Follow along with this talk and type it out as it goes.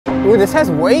Ooh, this has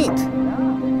weight.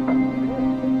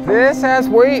 This has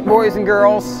weight, boys and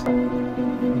girls.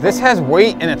 This has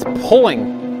weight and it's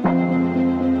pulling.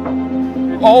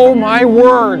 Oh my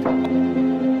word.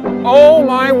 Oh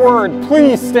my word,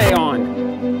 please stay on.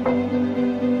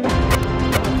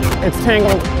 It's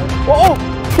tangled. Whoa,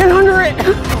 get under it.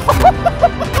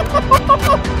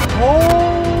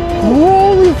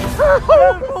 Holy cow.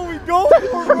 That's what we go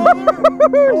for, brother.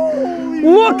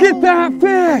 Look at that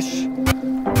fish.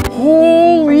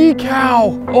 Holy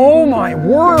cow. Oh my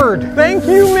word. Thank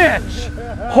you, Mitch.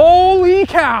 Holy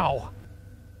cow.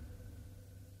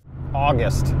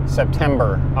 August,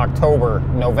 September, October,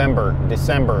 November,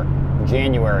 December,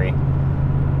 January.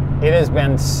 It has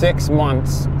been 6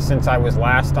 months since I was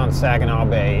last on Saginaw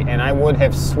Bay, and I would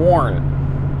have sworn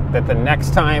that the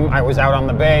next time I was out on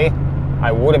the bay,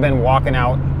 I would have been walking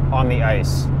out on the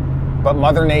ice. But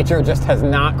Mother Nature just has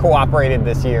not cooperated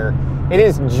this year. It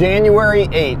is January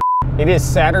 8th. It is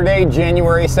Saturday,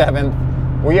 January 7th.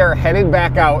 We are headed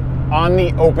back out on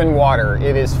the open water.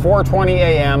 It is 4:20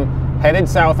 a.m. Headed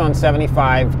south on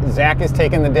 75. Zach is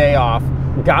taking the day off.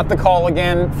 Got the call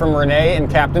again from Rene and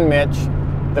Captain Mitch.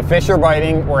 The fish are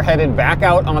biting. We're headed back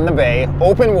out on the bay,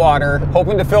 open water,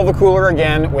 hoping to fill the cooler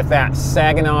again with that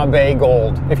Saginaw Bay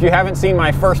gold. If you haven't seen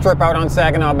my first trip out on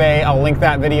Saginaw Bay, I'll link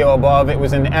that video above. It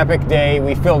was an epic day.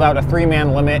 We filled out a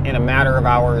 3-man limit in a matter of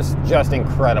hours. Just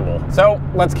incredible. So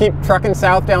let's keep trucking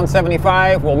south down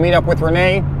 75. We'll meet up with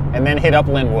Rene and then hit up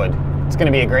Linwood. It's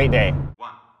gonna be a great day. 1,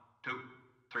 2,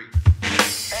 3.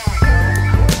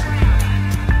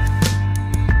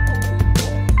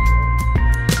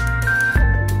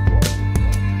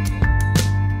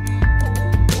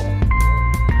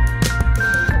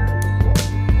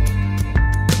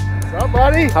 What's up,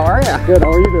 buddy? How are ya? Good,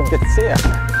 how are you doing? Good to see ya.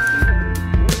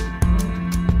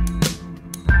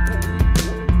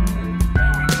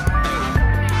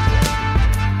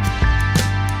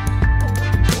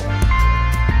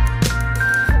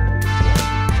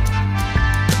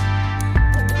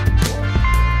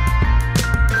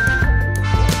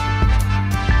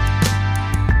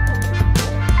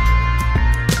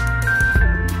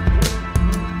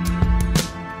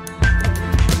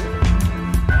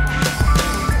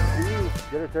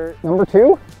 Number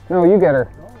 2? No, you get her.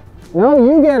 No,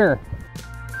 you get her.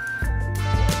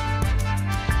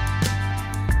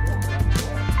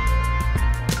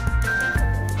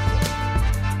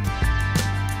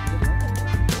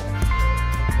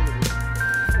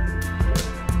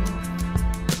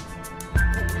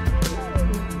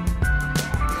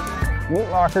 Meat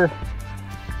locker.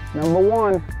 Number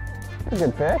 1. That's a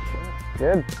good fish.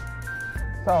 Good.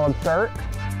 Solid start.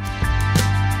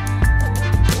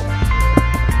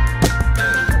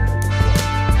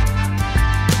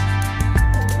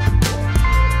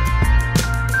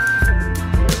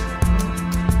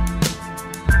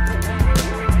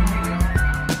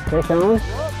 Fish on?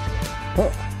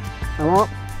 Oh, I'm up.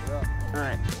 Yeah. All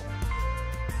right.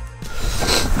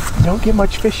 Don't get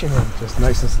much fishing in, just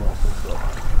nice and slow.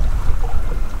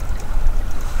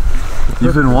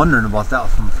 You've been wondering about that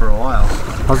one for a while.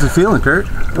 How's it feeling, Kurt?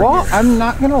 Well, I'm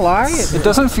not gonna lie, it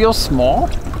doesn't feel small.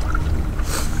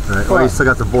 Right. Well, you still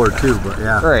got the board too, but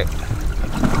yeah. Right.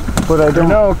 But I don't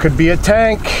know, could be a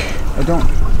tank. I don't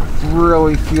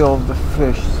really feel the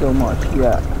fish so much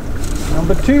yet.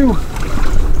 Number 2.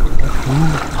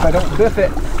 If I don't biff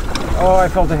it. Oh, I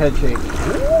felt a head shake.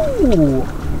 Ooh.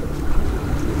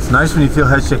 It's nice when you feel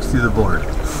head shakes through the board.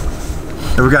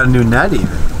 And we got a new net even.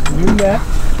 New net.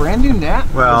 Brand new net?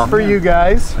 Well, for you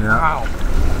guys. Yeah. Wow.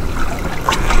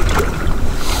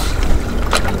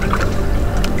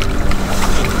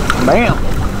 Bam.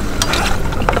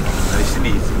 Nice and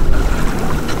easy.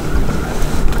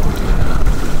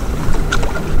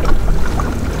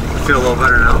 Feel a little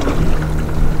better now?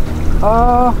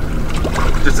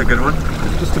 Just a good one?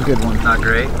 Just a good one. Not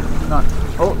great? Not.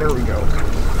 Oh, there we go.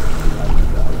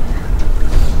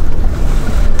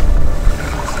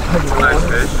 Nice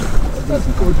fish. That's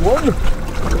a good one.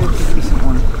 It's a decent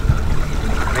one. I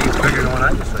think it's bigger than what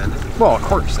I just landed. Well, of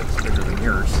course it's bigger than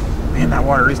yours. Man, that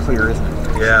water is clear, isn't it?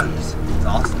 Yeah, it's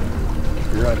awesome.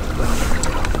 You're right.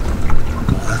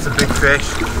 That's a big fish.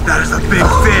 That is a big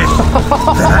fish.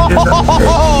 That is a big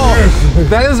fish.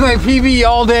 That is my PB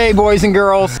all day, boys and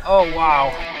girls. Oh,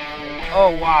 wow.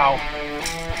 Oh, wow.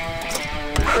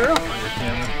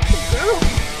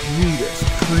 Jesus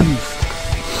Christ.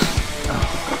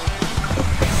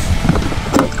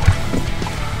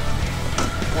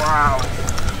 Wow.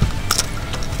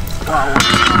 Wow.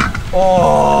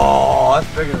 Oh, that's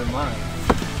bigger than mine.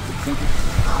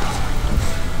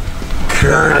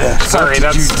 Sorry, what did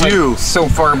that's you do? like so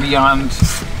far beyond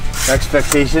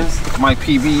Expectations? My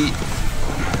PB.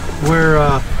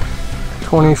 We're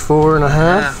 24 and a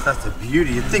half. Yeah, that's a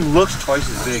beauty. The thing looks twice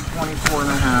as big. 24 and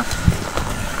a half.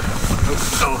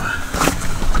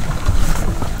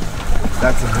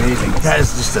 That's amazing. That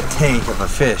is just a tank of a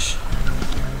fish.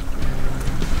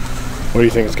 What do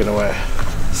you think it's gonna weigh?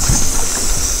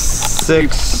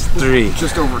 6'3".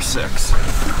 Just over 6.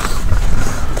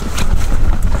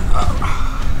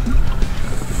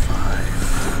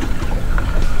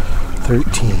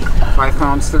 13. 5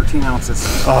 pounds, 13 ounces.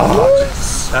 Oh,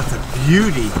 that's a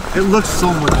beauty. It looks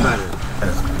so much better.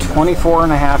 24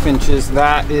 and a half inches.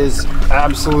 That is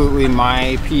absolutely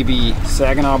my PB.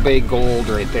 Saginaw Bay gold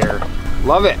right there.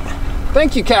 Love it.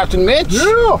 Thank you, Captain Mitch.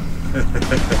 Yeah.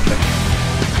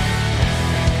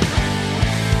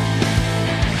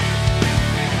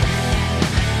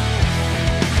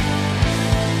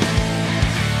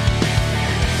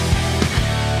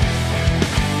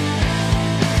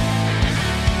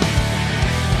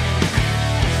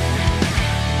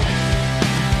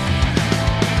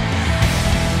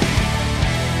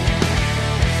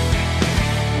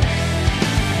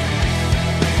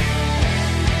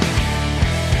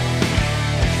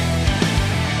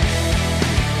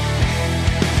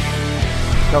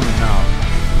 Coming now.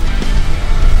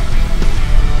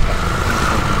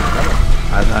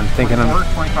 I'm thinking 24,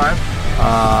 25.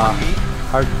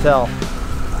 hard to tell. I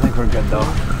think we're good though.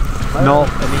 No,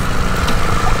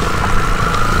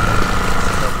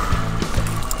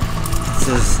 this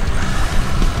is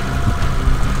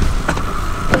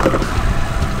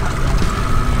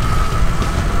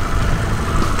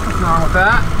Nothing wrong with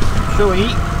that. She'll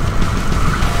eat.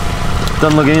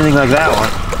 doesn't look anything like that one.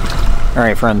 All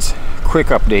right, friends, quick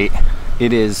update.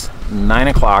 It is 9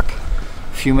 o'clock,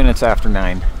 a few minutes after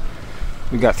 9.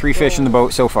 We've got 3 fish in the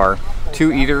boat so far,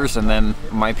 2 eaters, and then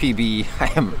my PB. I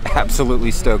am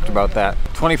absolutely stoked about that.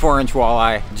 24-inch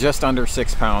walleye, just under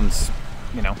 6 pounds.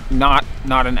 You know, not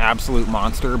an absolute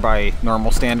monster by normal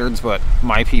standards, but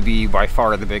my PB by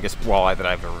far the biggest walleye that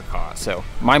I've ever caught. So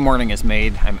my morning is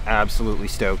made. I'm absolutely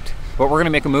stoked. But we're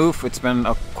gonna make a move. It's been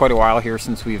quite a while here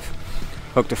since we've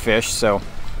hooked a fish, so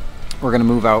we're gonna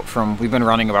move out from, we've been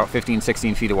running about 15,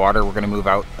 16 feet of water. We're gonna move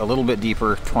out a little bit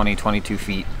deeper, 20, 22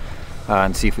 feet,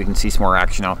 and see if we can see some more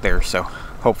action out there. So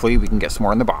hopefully we can get some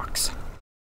more in the box.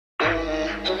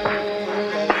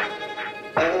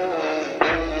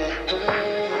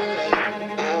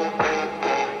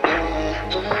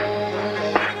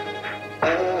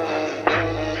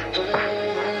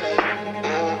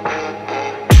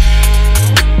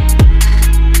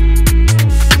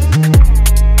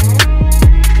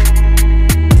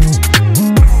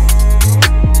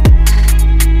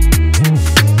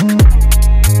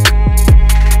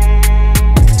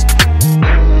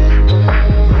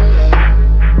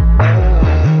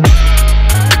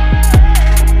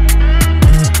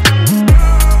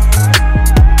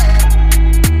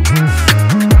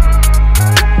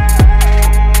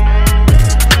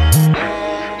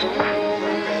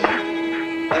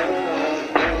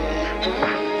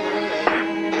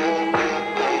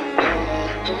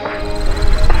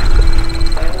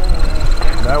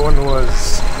 That one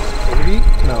was 80?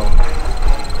 No.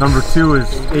 Number 2 is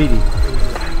 80.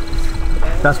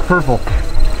 That's purple.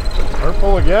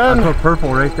 Purple again? I put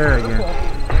purple right there again.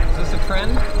 Is this a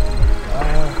trend? Yeah,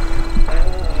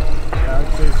 I'd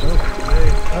say so. I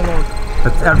don't know.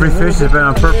 That's every fish has been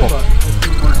on purple.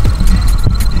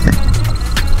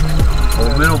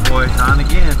 Old Minnow Boy on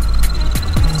again.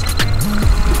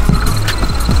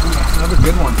 Another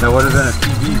good one. That would have been a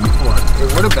PB before. It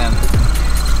would have been.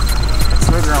 It's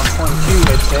right around 22,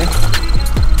 I'd say.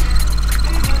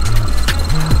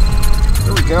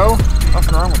 There we go.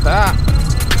 Nothing wrong with that.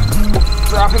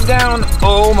 Drop him down.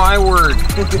 Oh my word.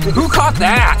 Who caught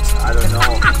that? I don't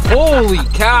know. Holy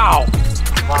cow.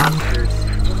 Monsters.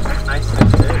 Nice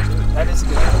fish there. That is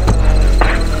good.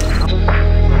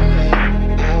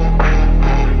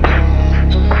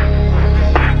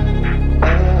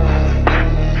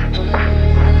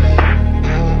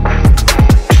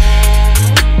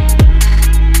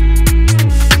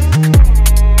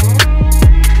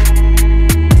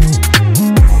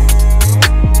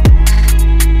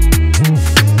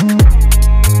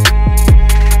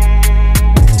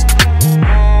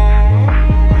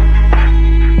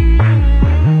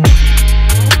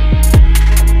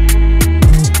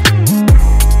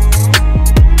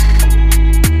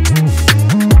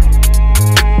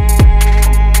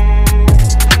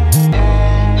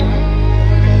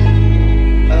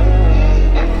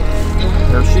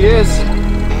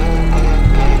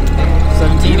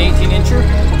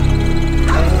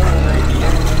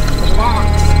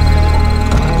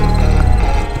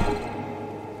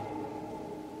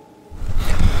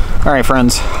 All right,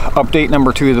 friends, update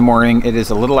number 2 of the morning. It is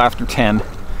a little after 10.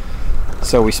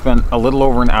 So we spent a little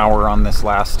over an hour on this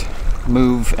last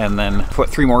move and then put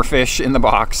 3 more fish in the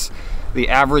box. The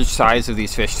average size of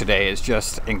these fish today is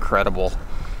just incredible.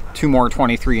 2 more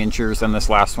 23 inchers, and this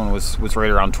last one was right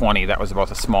around 20. That was about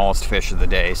the smallest fish of the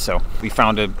day. So we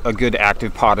found a good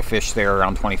active pod of fish there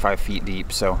around 25 feet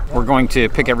deep. So we're going to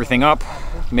pick everything up,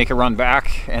 make a run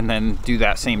back, and then do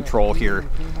that same troll here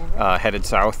headed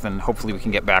south, and hopefully we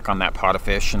can get back on that pod of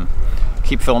fish and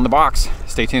keep filling the box.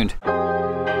 Stay tuned.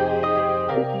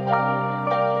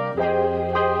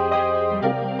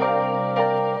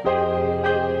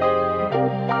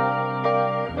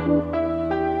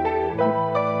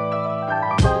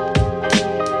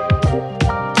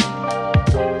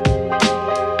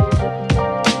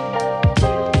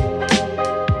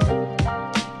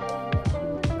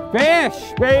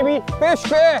 Fish, baby, fish,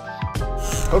 fish.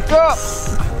 Hooked up.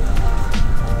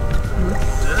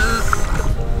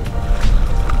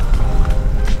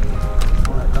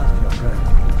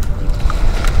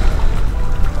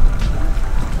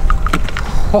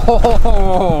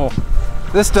 Oh,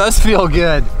 this does feel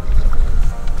good.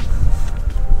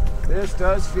 This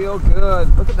does feel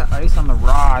good. Look at the ice on the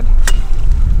rod.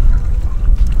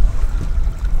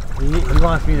 He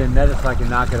wants me to net it so I can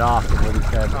knock it off, is what he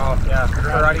said. Oh yeah,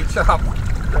 karate chop.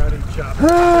 Karate chop.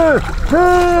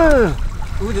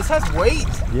 Ooh, this has weight.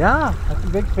 Yeah, that's a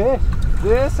big fish.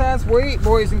 This has weight,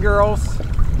 boys and girls.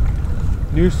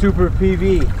 New Super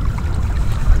PV.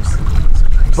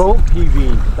 Boat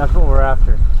PV. That's what we're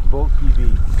after. Boat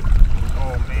PV.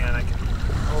 Oh man, I can.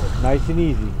 Oh. Nice and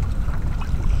easy.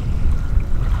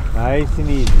 Nice and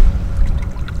easy.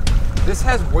 This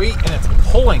has weight and it's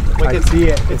pulling. Like I see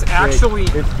it. It's big. actually.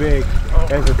 It's big. Oh.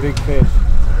 It's a big fish.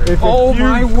 It's Oh a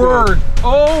my huge word! fish.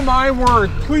 Oh my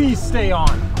word! Please stay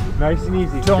on. Nice and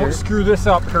easy. Don't Kurt. screw this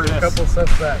up, Curtis. Couple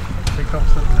steps back. Take a couple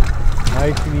steps back.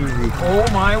 Nice and easy. Oh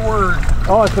my word!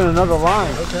 Oh, it's in another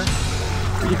line. Okay.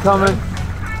 Are you coming?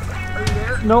 Are you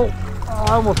there? No. Oh,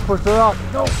 I almost pushed it up.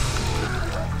 No.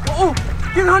 Oh!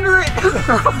 Get under it!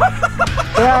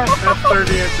 Yeah. That's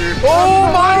 30 inches.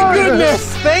 Oh my goodness!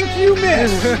 Thank you,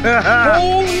 Mitch!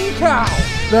 Holy cow!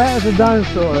 That is a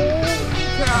dinosaur.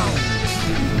 Cow!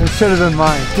 It should have been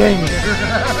mine. Dang it.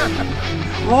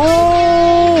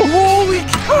 Oh! Holy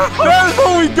cow! That's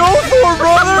what we go for,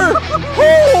 brother!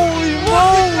 Holy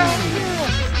moly!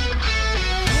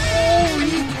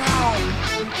 Holy cow!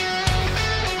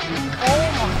 Oh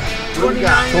my!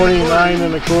 29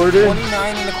 and a quarter.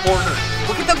 29 and a quarter.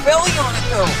 Look at the belly on it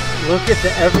though. Look at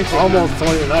the everything. Almost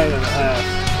 29 and a half.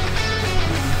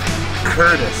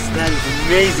 Curtis, that is an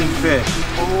amazing fish.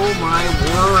 Oh my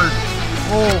word.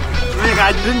 Oh, man,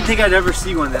 I didn't think I'd ever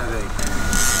see one that big.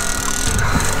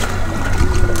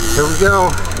 Here we go.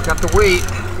 Got the weight.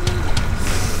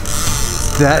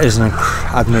 That is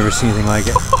I've never seen anything like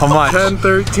it. How much?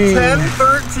 10-13.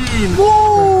 10-13.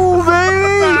 Whoa,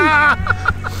 baby!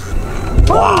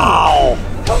 Wow!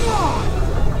 Come on.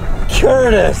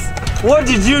 Curtis, what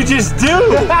did you just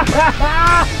do?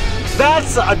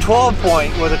 That's a 12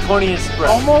 point with a 20-inch spread.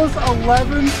 Almost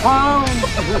 11 pounds.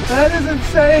 That is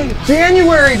insane.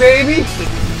 January, baby.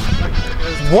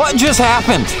 What just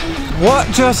happened? What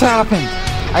just happened?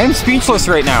 I am speechless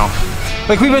right now.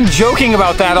 Like, we've been joking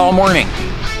about that all morning.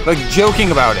 Like,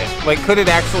 joking about it. Like, could it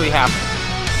actually happen?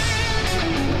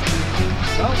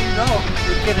 No,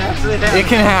 it can actually happen. It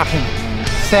can happen.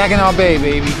 Saginaw Bay,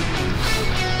 baby.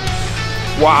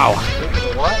 Wow.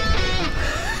 What?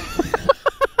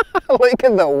 Look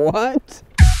at the what?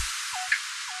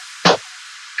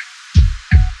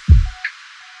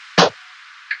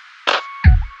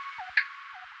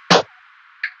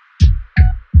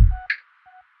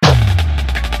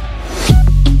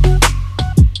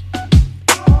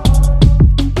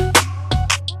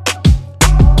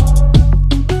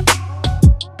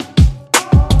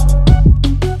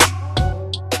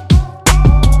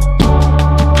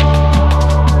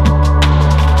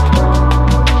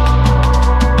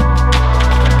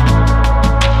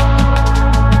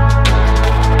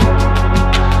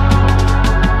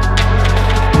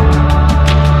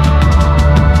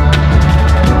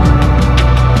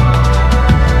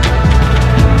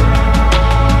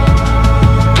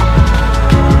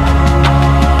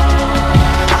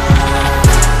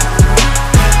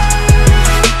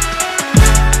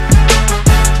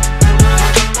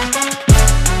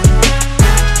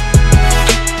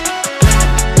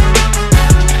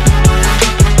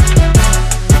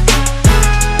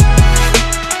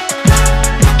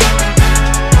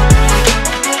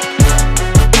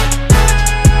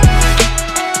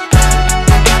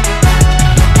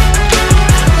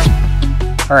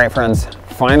 All right, friends,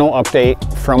 final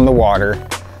update from the water.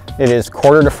 It is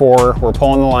 3:45. We're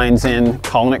pulling the lines in,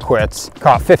 calling it quits.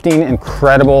 Caught 15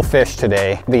 incredible fish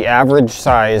today. The average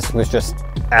size was just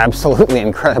absolutely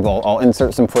incredible. I'll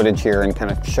insert some footage here and kind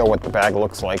of show what the bag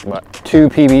looks like, but 2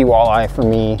 PB walleye for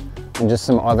me and just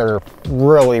some other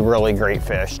really, really great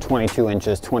fish. 22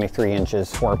 inches, 23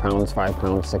 inches, 4 pounds, 5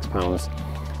 pounds, 6 pounds.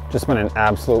 Just been an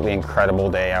absolutely incredible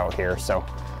day out here. So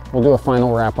we'll do a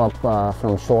final wrap up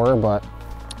from shore, but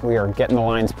we are getting the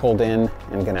lines pulled in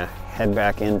and gonna head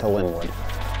back into Linwood.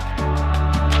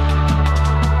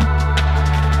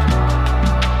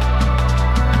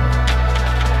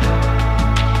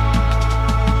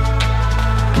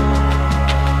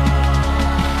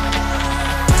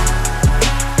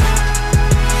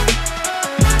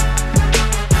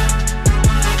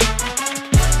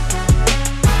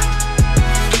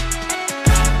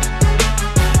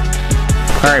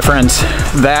 All right, friends,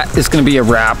 that is going to be a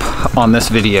wrap on this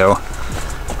video.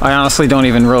 I honestly don't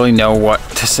even really know what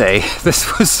to say.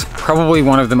 This was probably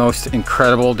one of the most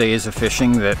incredible days of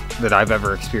fishing that I've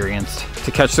ever experienced.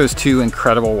 To catch those 2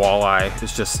 incredible walleye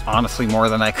is just honestly more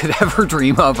than I could ever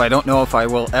dream of. I don't know if I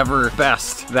will ever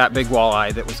best that big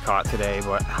walleye that was caught today,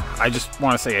 but I just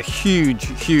want to say a huge,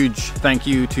 huge thank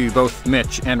you to both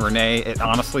Mitch and Rene. It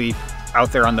honestly, out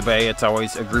there on the bay, it's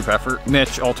always a group effort.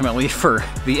 Mitch ultimately for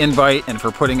the invite and for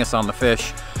putting us on the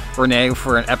fish. Rene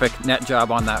for an epic net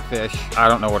job on that fish. I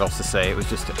don't know what else to say. It was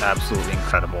just absolutely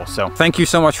incredible. So thank you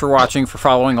so much for watching, for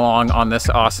following along on this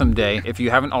awesome day. If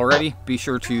you haven't already, be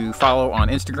sure to follow on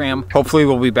Instagram. Hopefully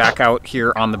we'll be back out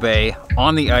here on the bay,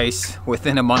 on the ice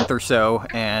within a month or so,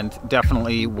 and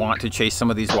definitely want to chase some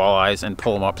of these walleyes and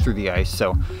pull them up through the ice.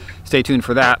 So stay tuned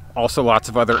for that. Also lots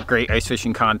of other great ice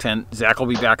fishing content. Zach will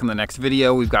be back in the next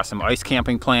video. We've got some ice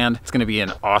camping planned. It's gonna be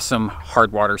an awesome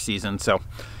hard water season. So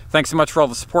thanks so much for all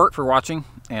the support, for watching,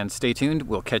 and stay tuned.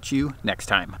 We'll catch you next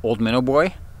time. Old Minnow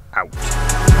Boy, out.